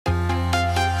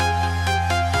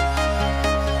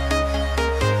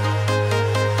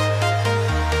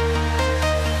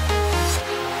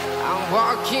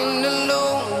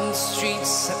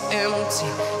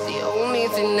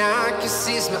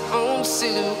see's my own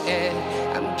silhouette.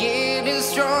 I'm getting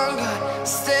stronger,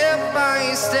 step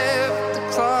by step. The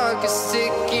clock is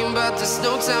ticking, but there's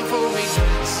no time for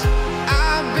regrets.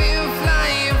 I've been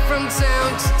flying from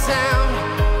town to town,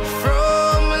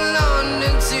 from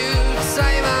London to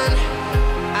Taiwan.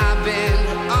 I've been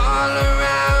all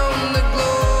around the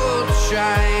globe,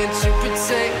 trying to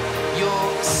protect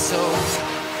your soul.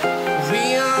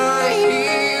 We are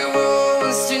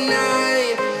heroes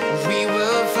tonight. We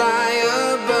will fly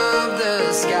above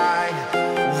the sky.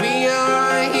 We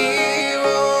are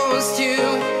heroes tonight.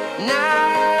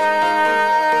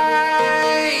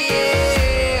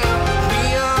 Yeah. We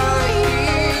are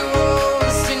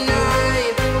heroes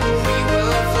tonight. We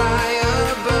will fly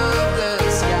above the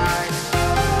sky.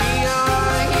 We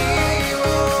are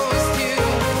heroes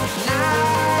tonight.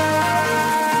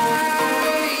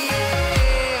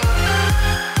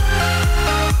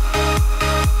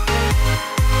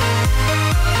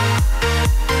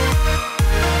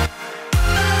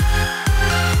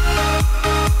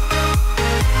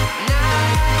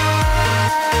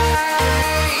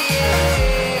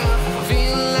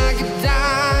 Feeling like a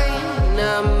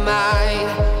dynamite,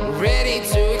 ready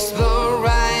to explode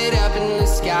right up in the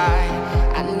sky.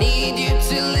 I need you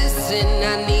to listen,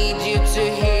 I need you to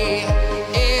hear,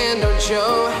 and don't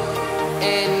show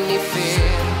any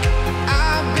fear.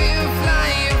 I've been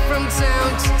flying from town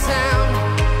to town,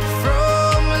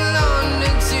 from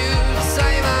London to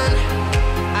Taiwan.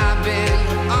 I've been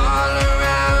all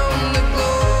around the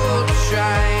globe,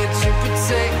 trying to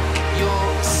protect your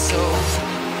soul.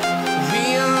 We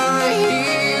are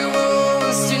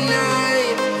heroes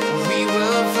tonight. We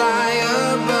will fly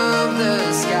above the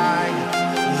sky.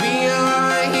 We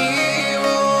are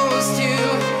heroes tonight.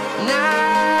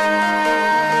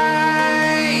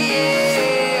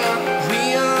 Yeah. We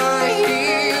are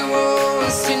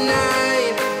heroes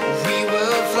tonight. We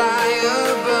will fly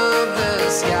above the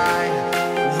sky.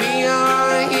 We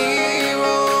are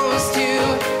heroes tonight.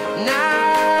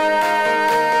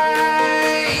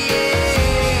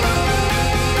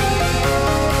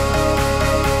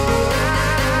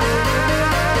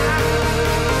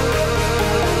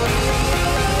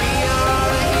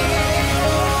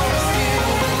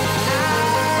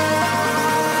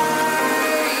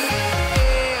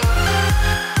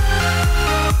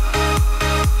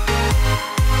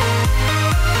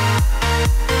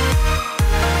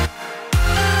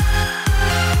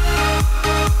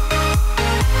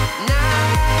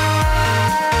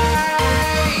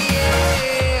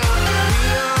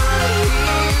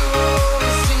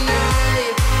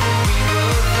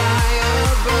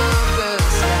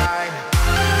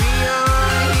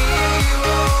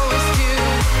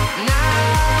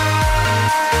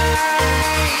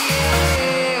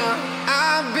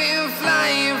 I've been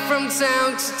flying from town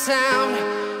to town,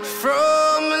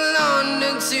 from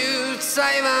London to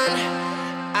Taiwan.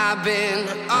 I've been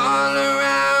all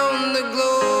around the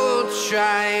globe,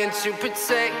 trying to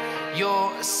protect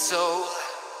your soul.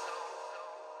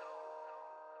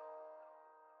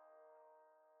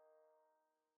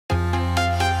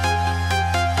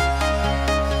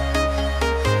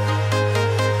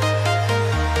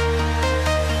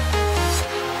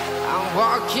 I'm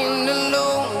walking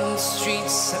alone, the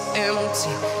streets are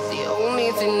empty. The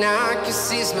only thing I can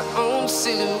see is my own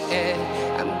silhouette.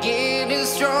 I'm getting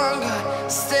stronger,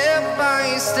 step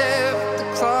by step. The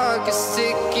clock is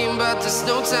ticking, but there's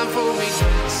no time for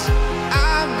regrets.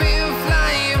 I've been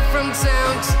flying from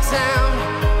town to town,